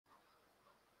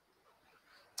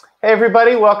Hey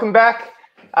everybody, welcome back.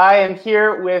 I am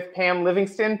here with Pam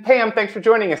Livingston. Pam, thanks for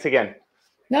joining us again.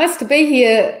 Nice to be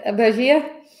here, Bajir.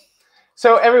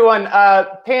 So everyone,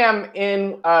 Pam,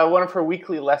 in one of her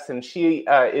weekly lessons, she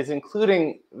is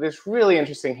including this really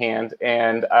interesting hand,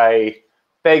 and I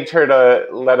begged her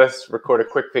to let us record a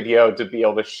quick video to be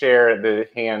able to share the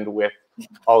hand with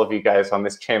all of you guys on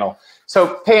this channel.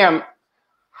 So Pam,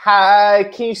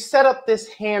 can you set up this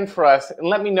hand for us and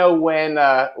let me know when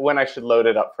I should load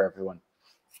it up for everyone?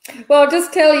 Well, I'll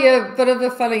just tell you a bit of a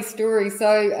funny story. So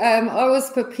I was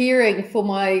preparing for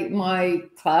my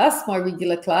class, my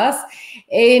regular class,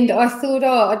 and I thought,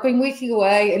 I'd been working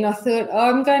away, and I thought,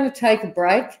 I'm going to take a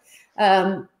break.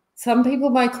 Some people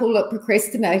may call it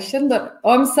procrastination, but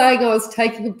I'm saying I was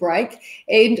taking a break,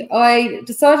 and I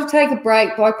decided to take a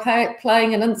break by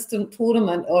playing an instant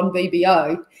tournament on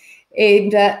BBO.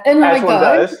 And in I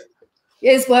go.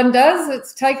 As one does,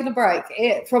 it's taken a break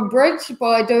from bridge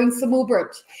by doing some more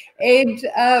bridge. And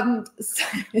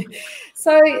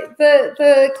so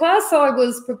the class I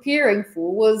was preparing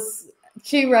for was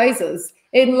Q raises.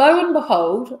 And lo and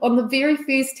behold, on the very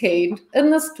first hand in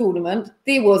this tournament,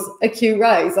 there was a Q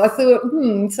raise. I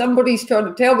thought, somebody's trying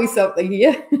to tell me something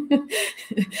here.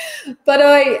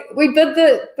 But we bid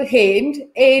the hand,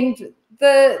 and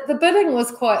the bidding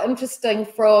was quite interesting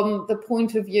from the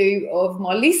point of view of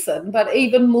my lesson, but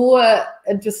even more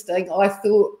interesting, I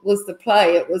thought, was the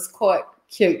play. It was quite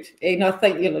cute, and I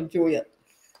think you'll enjoy it.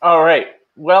 All right.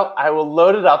 Well, I will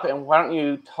load it up, and why don't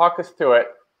you talk us through it?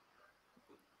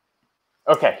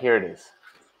 Okay, here it is.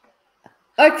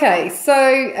 Okay,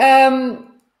 so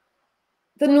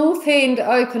the north hand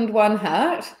opened one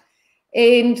heart,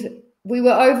 and we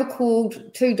were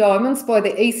overcalled 2 diamonds by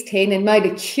the east hand and made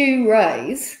a Q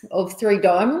raise of 3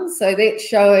 diamonds. So that's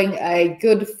showing a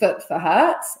good fit for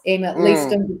hearts and at least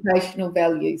invitational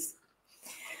values.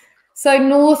 So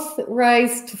north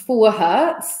raised to 4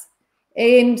 hearts,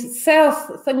 and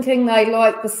south, thinking they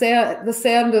liked the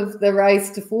sound of the raise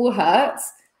to 4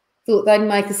 hearts, thought they'd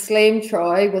make a slam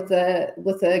try with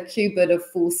a Q bid of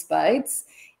 4 spades.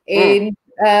 And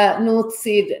North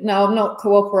said, no, I'm not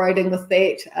cooperating with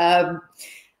that.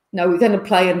 No, we're going to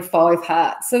play in 5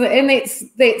 hearts. So, and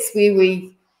that's where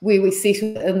we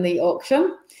settled in the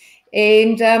auction.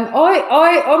 And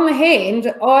I on the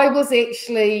hand, I was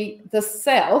actually the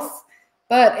south.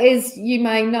 But as you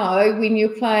may know, when you're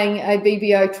playing a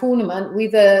BBO tournament,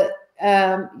 whether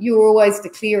you're always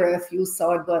declarer if you're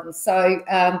side one. So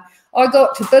I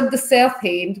got to bid the south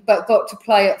hand, but got to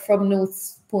play it from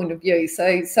North's point of view. So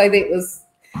that was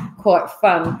quite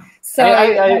fun.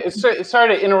 So sorry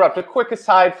to interrupt. A quick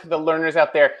aside for the learners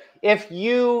out there: if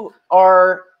you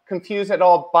are confused at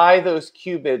all by those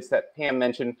Q bids that Pam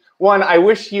mentioned, one, I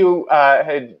wish you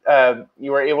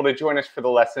you were able to join us for the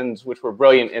lessons, which were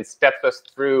brilliant, and stepped us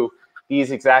through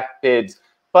these exact bids.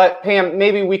 But Pam,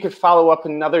 maybe we could follow up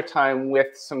another time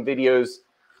with some videos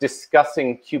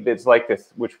discussing Q bids like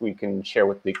this, which we can share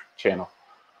with the channel.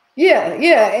 Yeah,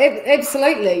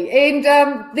 absolutely. And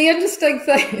the interesting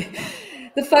thing,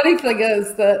 the funny thing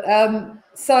is that,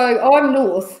 so I'm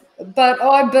North, but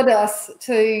I bid us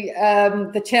to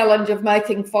the challenge of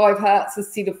making 5 hearts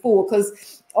instead of 4,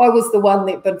 because I was the one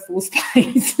that bid 4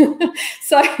 spades.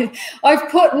 So I've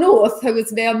put North, who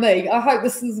is now me, I hope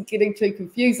this isn't getting too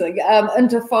confusing,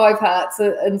 into 5 hearts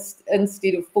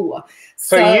instead of 4.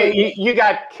 So you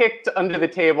got kicked under the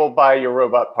table by your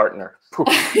robot partner.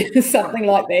 Something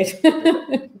like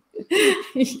that.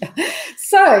 Yeah.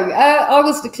 So I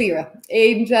was declarer,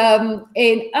 and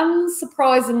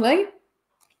unsurprisingly,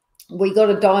 we got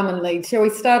a diamond lead. Shall we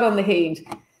start on the hand?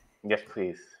 Yes,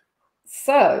 please.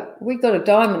 So we got a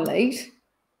diamond lead.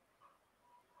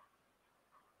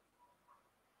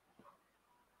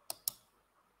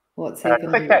 What's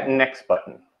happening? Click that next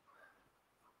button.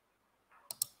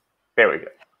 There we go.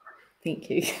 Thank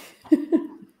you.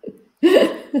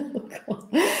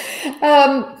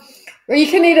 Well, you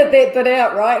can edit that bit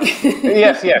out, right?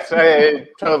 Yes,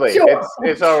 totally. Sure.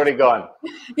 It's already gone.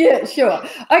 Yeah, sure.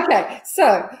 Okay,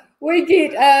 so we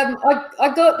get,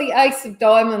 I got the ace of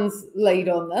diamonds lead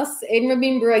on this, and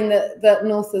remembering that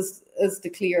North is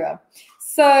declarer.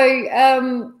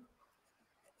 So,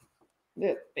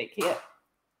 back here.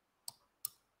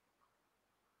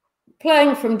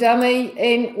 Playing from dummy,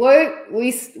 and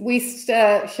West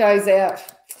shows out.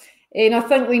 And I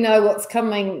think we know what's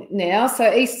coming now.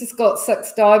 So East has got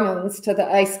 6 diamonds to the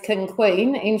ace, king,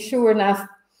 queen, and sure enough,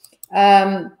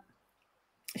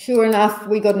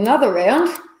 we got another round,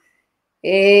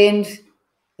 and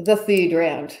the 3rd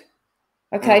round.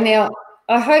 Okay, now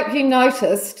I hope you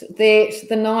noticed that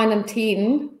the 9 and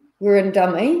 10 were in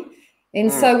dummy,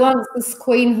 And so once this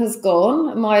queen has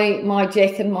gone, my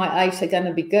jack and my 8 are going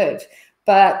to be good.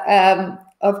 But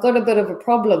I've got a bit of a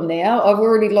problem now. I've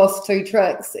already lost 2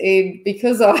 tricks, and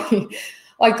because I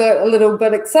got a little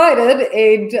bit excited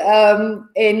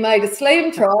and made a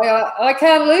slam try, I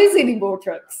can't lose any more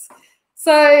tricks.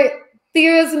 So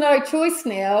there is no choice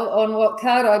now on what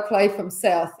card I play from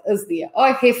south, is there?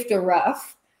 I have to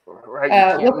ruff.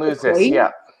 Right, you can't lose this,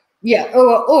 yeah. Yeah,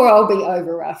 or I'll be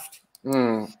over ruffed.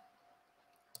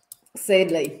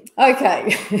 Sadly.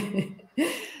 Okay.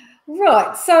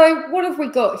 Right, so what have we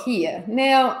got here?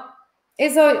 Now,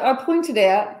 as I pointed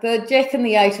out, the jack and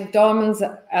the 8 of diamonds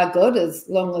are good as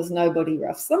long as nobody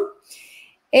ruffs them.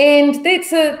 And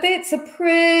that's a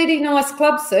pretty nice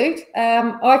club suit.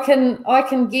 I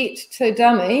can get to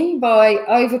dummy by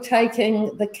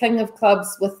overtaking the king of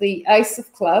clubs with the ace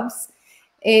of clubs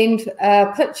and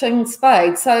pitching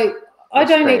spade. So I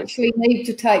don't actually need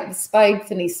to take the spade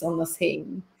finesse on this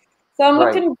hand. So I'm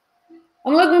looking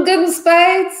good in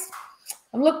spades.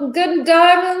 I'm looking good in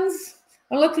diamonds.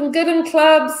 I'm looking good in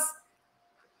clubs.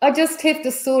 I just have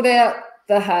to sort out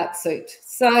the heart suit.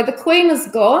 So the queen is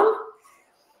gone.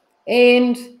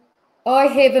 And I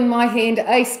have in my hand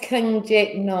ace, king,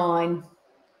 jack, 9.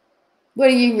 What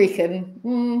do you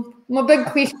reckon? My big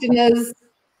question is,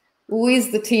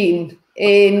 where's the 10?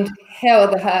 And how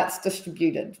are the hearts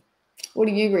distributed? What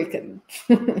do you reckon?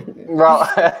 Well,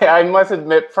 I must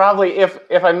admit, probably if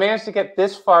I managed to get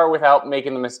this far without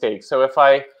making the mistake. So if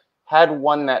I had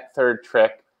won that 3rd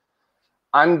trick,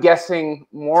 I'm guessing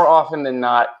more often than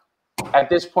not, at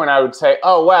this point I would say,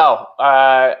 oh, well,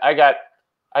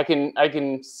 I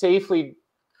can safely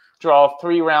draw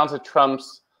 3 rounds of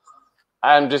trumps.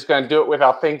 I'm just going to do it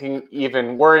without thinking,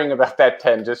 even worrying about that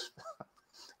 10.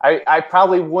 I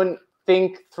probably wouldn't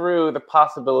think through the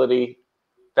possibility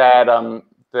that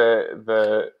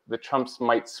the trumps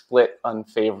might split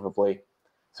unfavorably.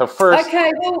 So first,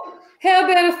 okay. Well, how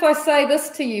about if I say this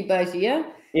to you, Bajia?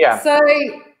 Yeah. So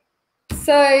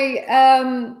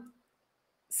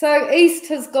East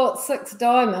has got 6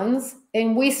 diamonds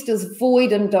and West is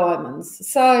void in diamonds.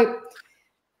 So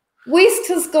West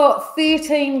has got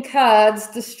 13 cards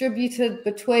distributed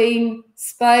between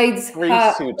spades,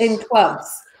 hearts, and clubs.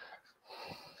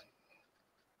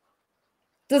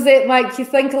 Does that make you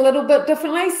think a little bit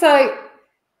differently?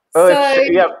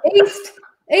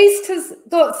 East has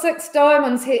got 6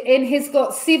 diamonds and has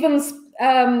got 7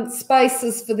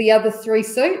 spaces for the other 3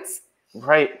 suits.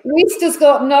 Right. West has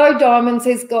got no diamonds,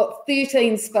 has got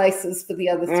 13 spaces for the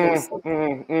other 3 suits. Does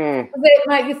that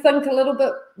make you think a little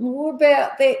bit more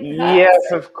about that?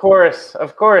 Yes, of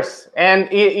course.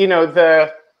 And you know,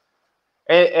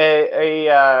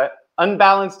 a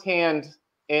unbalanced hand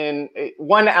in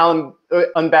one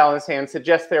unbalanced hand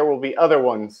suggests there will be other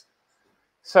ones.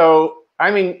 So, I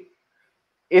mean,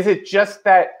 is it just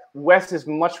that West is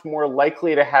much more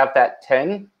likely to have that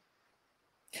 10?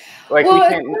 Like, well,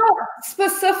 it's not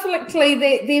specifically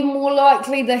that they're more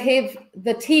likely to have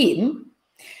the 10.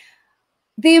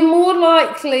 They're more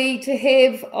likely to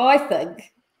have, I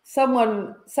think,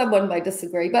 someone may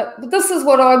disagree, but this is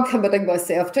what I'm committing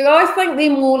myself to. I think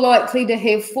they're more likely to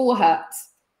have 4 hearts,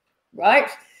 right?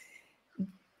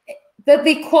 That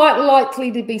they're quite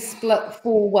likely to be split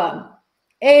 4-1.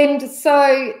 And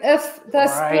so if they're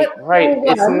split 4-1,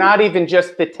 it's not even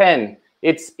just the 10.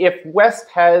 It's if West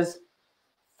has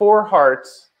 4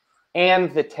 hearts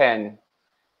and the 10,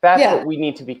 that's what we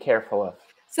need to be careful of.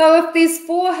 So if there's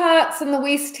 4 hearts in the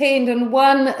West hand and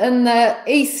 1 in the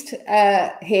East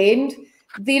hand,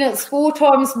 then it's 4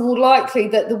 times more likely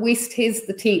that the West has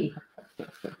the 10.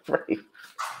 Right.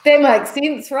 That makes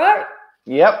sense, right?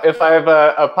 Yep. If I have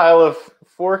a pile of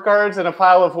 4 cards and a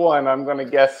pile of 1, I'm going to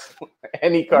guess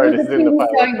any card is in the pile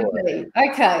of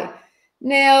 4. Okay.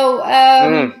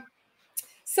 Now,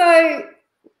 so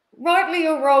rightly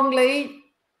or wrongly,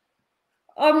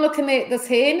 I'm looking at this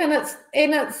hand, and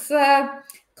it's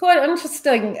quite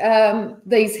interesting,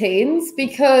 these hands,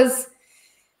 because,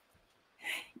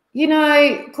 you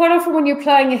know, quite often when you're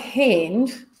playing a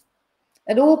hand,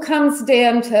 it all comes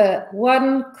down to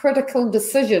one critical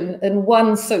decision in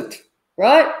one suit,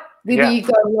 right? Whether you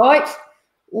go right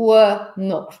or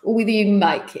not, or whether you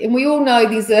make. And we all know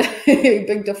there's a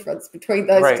big difference between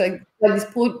those two, those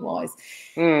point-wise.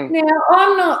 Now,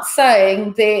 I'm not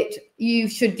saying that you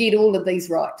should get all of these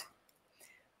right.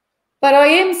 But I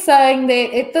am saying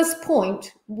that at this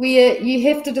point where you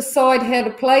have to decide how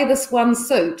to play this one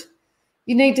suit,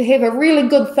 you need to have a really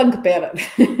good think about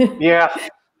it. Yeah.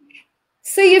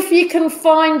 See if you can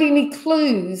find any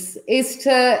clues as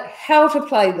to how to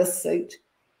play this suit.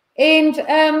 And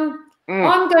I'm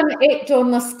going to act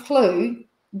on this clue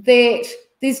that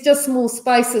there's just more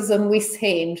spaces in West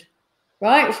Hand,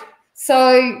 right?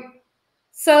 So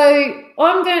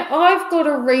I've got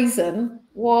a reason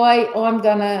why I'm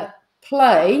gonna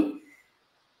play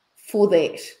for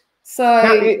that. So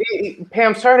now,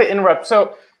 Pam, sorry to interrupt.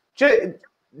 So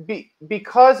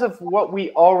because of what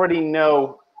we already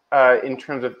know in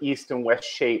terms of East and West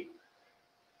shape,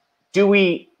 do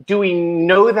we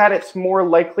know that it's more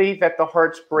likely that the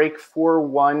hearts break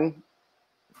 4-1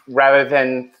 rather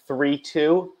than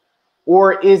 3-2,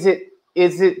 or is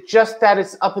it just that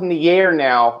it's up in the air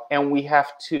now and we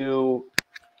have to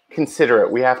consider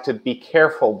it? We have to be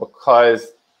careful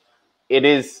because it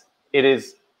is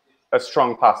a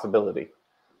strong possibility.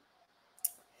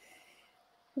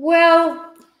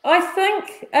 Well, I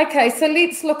think, okay, so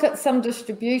let's look at some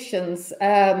distributions.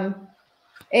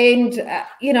 And,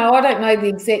 you know, I don't know the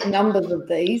exact numbers of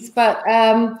these, but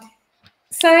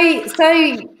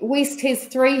say West has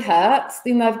 3 hearts,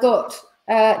 then they've got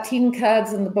 10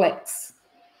 cards in the blacks.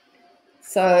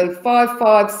 So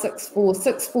 5-5, 6-4,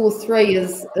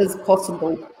 6-4-3 is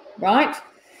possible, right?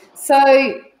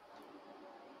 So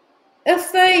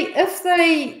if they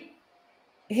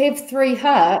have 3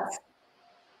 hearts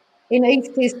and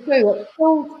East has 2, it's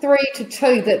still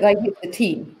 3-2 that they hit the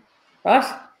 10,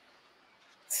 right?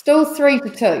 Still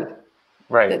 3-2,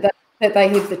 right? That they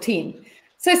have the 10.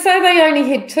 So say they only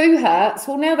had 2 hearts.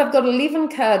 Well, now they've got 11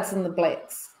 cards in the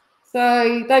blacks.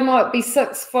 So they might be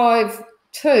 6-5-2,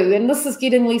 and this is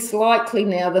getting less likely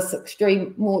now. This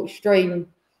more extreme,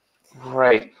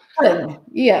 right? Thing.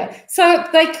 Yeah. So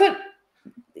they could.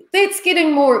 That's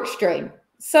getting more extreme.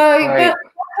 So right. But it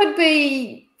could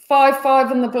be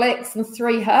 5-5 in the blacks and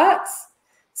 3 hearts.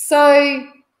 So.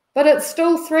 But it's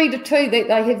still 3-2 that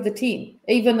they have the 10,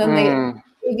 even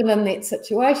in that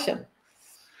situation.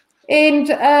 And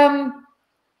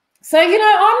so, you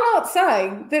know, I'm not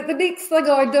saying that the next thing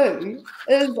I do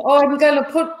is I'm going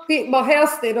to bet my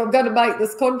house that I'm going to make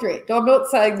this contract. I'm not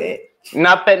saying that.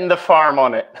 Not betting the farm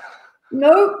on it.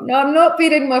 No, I'm not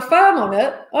betting my farm on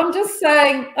it. I'm just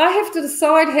saying I have to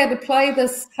decide how to play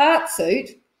this heart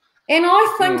suit. And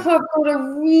I think I've got a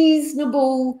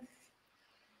reasonable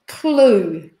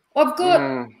clue. I've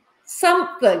got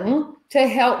something to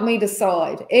help me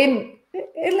decide, and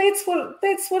that's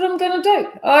what I'm going to do.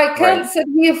 I can't sit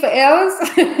here for hours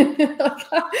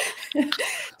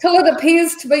till it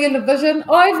appears to be in a vision.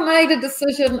 I've made a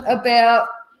decision about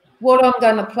what I'm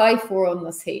going to play for on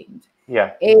this hand.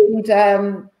 Yeah, and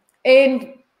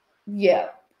yeah,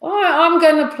 I'm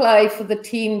going to play for the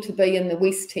 10 to be in the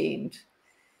West Hand.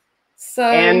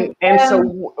 So so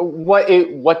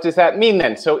what does that mean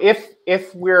then? So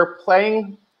if we're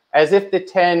playing as if the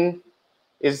 10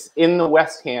 is in the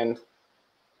West Hand,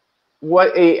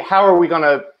 how are we going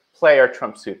to play our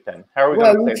trump suit then? How are we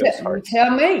going to play those hearts?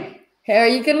 Tell me, how are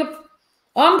you going to?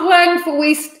 I'm playing for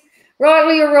West,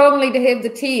 rightly or wrongly, to have the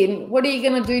 10. What are you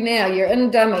going to do now? You're in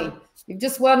dummy. You've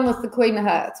just won with the Queen of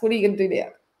Hearts. What are you going to do now?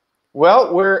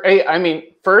 Well,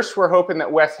 first we're hoping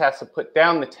that West has to put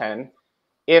down the 10.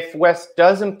 If West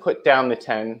doesn't put down the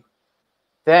 10,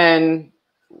 then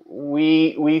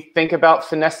we think about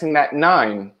finessing that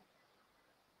 9.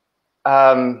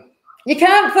 You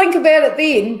can't think about it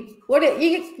then.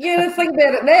 You got to think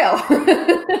about it now.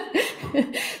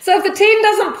 So if the 10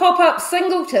 doesn't pop up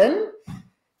singleton,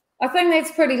 I think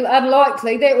that's pretty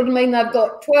unlikely. That would mean they've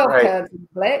got 12 cards in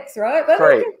blacks, right? But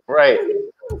right.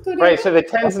 So the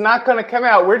 10's not going to come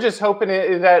out. We're just hoping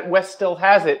that West still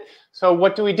has it. So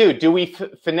what do we do? Do we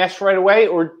finesse right away,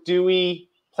 or do we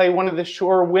play one of the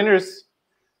sure winners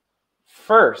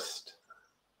first?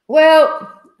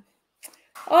 Well,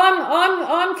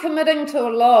 I'm committing to a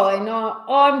line.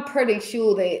 I'm pretty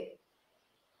sure that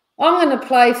I'm going to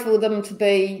play for them to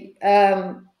be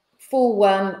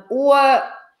 4-1 or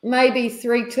maybe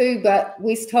 3-2, but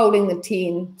West holding the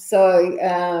 10. So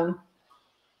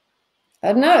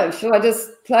I don't know. Shall I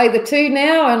just play the 2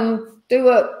 now and do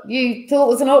what you thought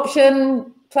was an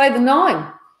option? Play the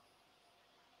 9.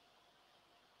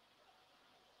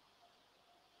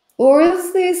 Or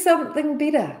is there something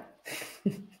better?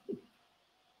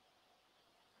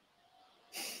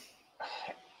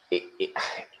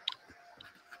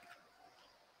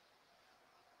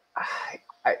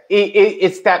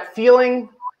 It's that feeling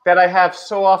that I have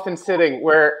so often sitting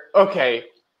where, okay,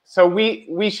 so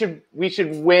we should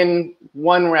win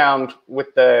one round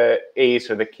with the ace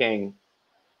or the king,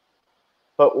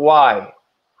 but why?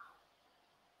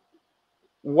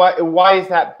 Why is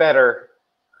that better?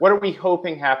 What are we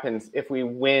hoping happens if we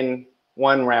win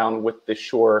one round with the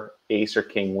sure ace or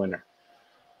king winner?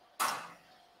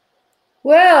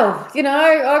 Well, you know,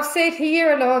 I've sat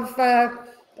here and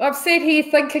I've sat here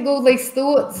thinking all these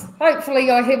thoughts.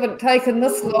 Hopefully I haven't taken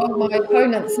this long. My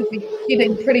opponents would be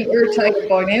getting pretty irritated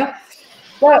by now.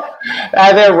 But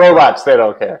they're robots. They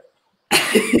don't care.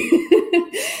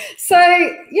 So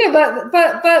yeah,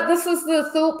 but this is the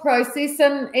thought process,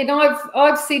 and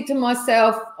I've said to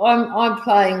myself, I'm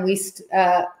playing West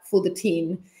for the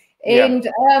 10, and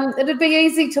it'd be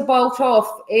easy to bolt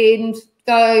off and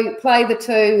go play the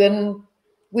 2, and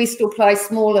West will play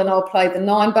small, and I'll play the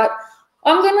 9. But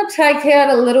I'm going to take out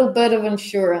a little bit of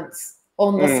insurance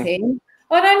on this hand.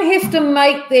 I don't have to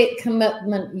make that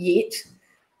commitment yet,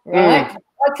 right?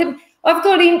 I've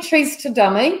got entries to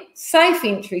dummy, safe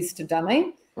entries to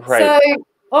dummy. Right. So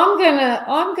I'm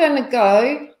gonna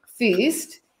go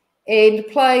first and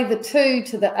play the 2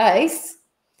 to the ace.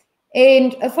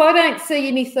 And if I don't see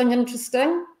anything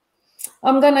interesting,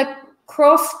 I'm gonna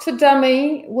cross to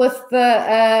dummy with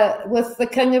the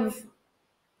king of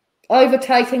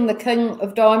overtaking the king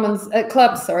of diamonds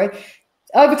clubs.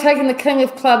 Overtaking the king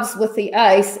of clubs with the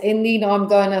ace, and then I'm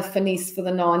going to finesse for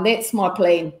the 9. That's my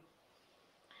plan.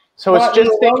 So it's just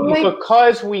thinking,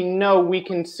 because we know we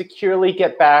can securely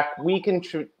get back, we can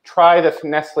try the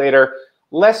finesse later.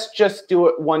 Let's just do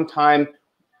it one time.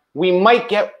 We might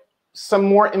get some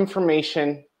more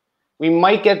information. We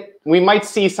might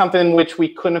see something which we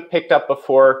couldn't have picked up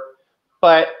before,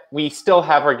 but we still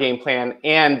have our game plan,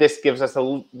 and this gives us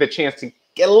the chance to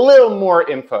get a little more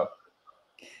info.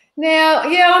 Now,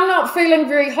 yeah, I'm not feeling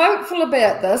very hopeful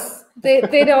about this.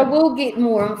 That I will get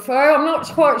more info. I'm not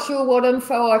quite sure what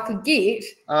info I could get,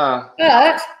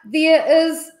 but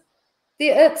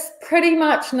it's pretty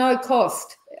much no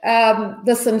cost.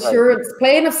 This insurance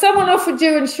plan. If someone offered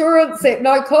you insurance at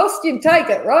no cost, you'd take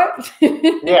it, right?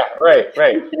 Yeah, right.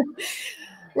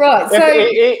 Right. So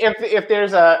if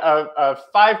there's a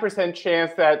 5%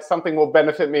 chance that something will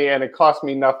benefit me and it costs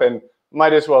me nothing,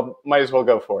 might as well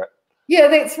go for it. Yeah,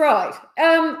 that's right.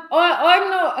 I'm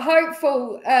not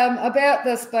hopeful about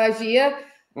this, Bajir,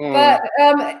 but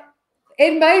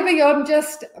and maybe I'm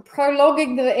just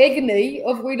prolonging the agony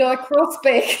of when I cross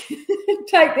back and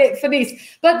take that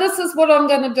finesse. But this is what I'm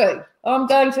going to do. I'm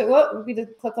going to we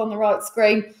better click on the right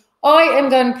screen. I am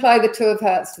going to play the 2 of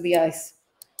hearts to the ace.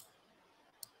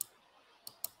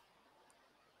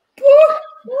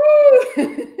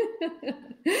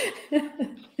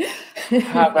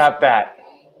 How about that?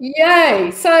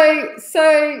 Yay! So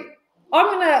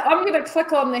I'm gonna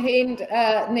click on the hand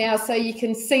now, so you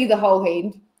can see the whole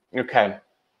hand. Okay.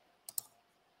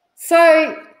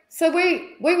 So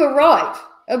we were right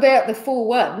about the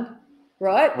 4-1,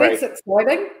 right? That's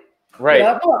exciting. Right. You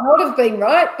know, I might not have been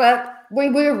right, but we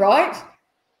were right,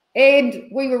 and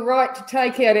we were right to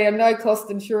take out our no-cost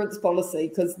insurance policy,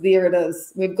 because there it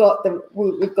is. We've got the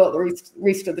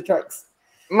rest of the tricks.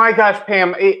 My gosh,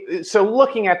 Pam. So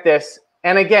looking at this.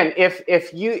 And again,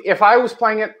 if I was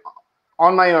playing it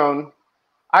on my own,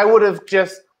 I would have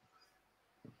just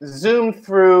zoomed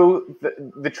through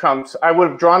the trumps. I would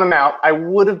have drawn them out. I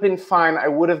would have been fine. I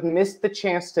would have missed the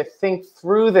chance to think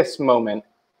through this moment.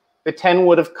 The 10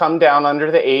 would have come down under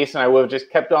the ace, and I would have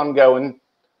just kept on going,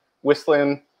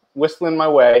 whistling my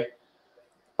way.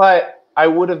 But I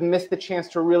would have missed the chance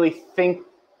to really think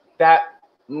that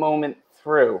moment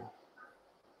through.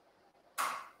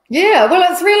 Yeah, well,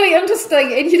 it's really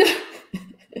interesting, and you know,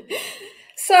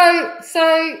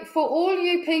 so for all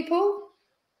you people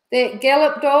that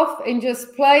galloped off and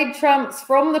just played trumps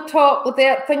from the top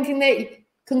without thinking that,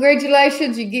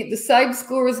 congratulations, you get the same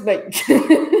score as me.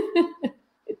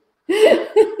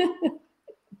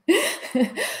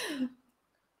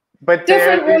 But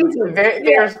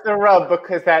there's the rub,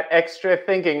 because that extra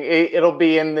thinking, it'll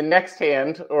be in the next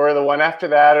hand or the one after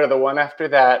that or the one after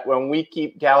that when we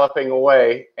keep galloping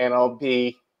away, and it'll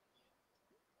be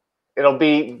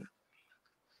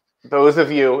those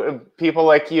of you, people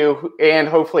like you, and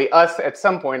hopefully us at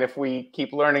some point, if we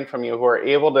keep learning from you, who are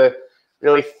able to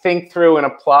really think through and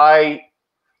apply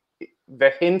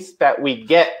the hints that we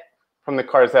get from the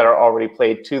cards that are already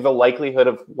played to the likelihood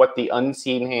of what the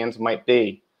unseen hands might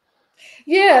be.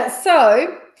 Yeah,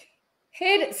 so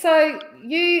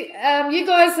you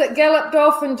guys that galloped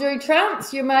off and drew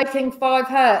trumps, you're making 5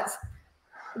 hearts.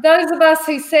 Those of us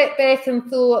who sat back and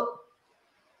thought,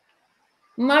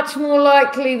 much more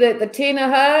likely that the 10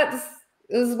 of hearts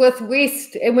is with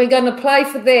West and we're going to play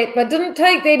for that, but didn't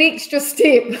take that extra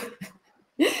step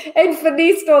and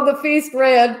finessed on the first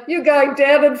round, you're going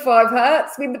down in 5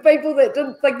 hearts when the people that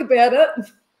didn't think about it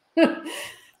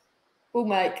will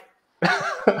make.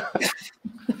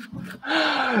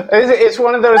 It's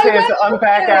one of those hands to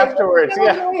unpack afterwards.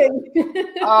 Yeah.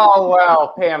 Oh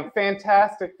wow, Pam,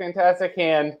 fantastic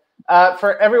hand.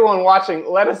 For everyone watching,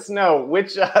 let us know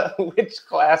which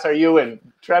class are you in.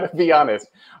 Try to be honest.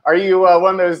 Are you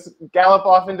one of those gallop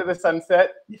off into the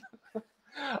sunset?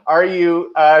 Are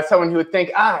you someone who would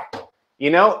think,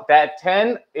 that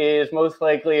 10 is most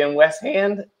likely in West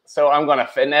Hand, so I'm going to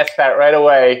finesse that right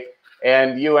away,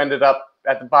 and you ended up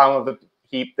at the bottom of the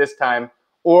heap this time?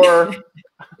 Or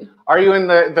are you in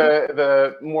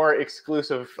the more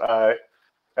exclusive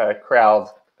crowd,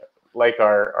 like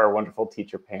our wonderful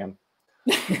teacher, Pam?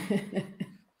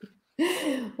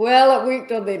 Well, it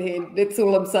worked on that head. That's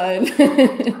all I'm saying.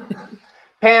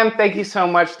 Pam, thank you so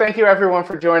much. Thank you, everyone,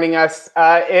 for joining us.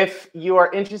 If you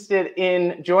are interested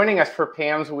in joining us for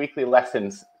Pam's weekly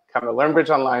lessons, come to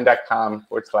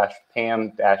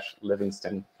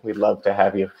learnbridgeonline.com/Pam-Livingston. We'd love to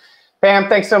have you. Pam,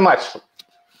 thanks so much.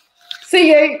 See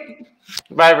you.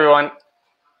 Bye, everyone.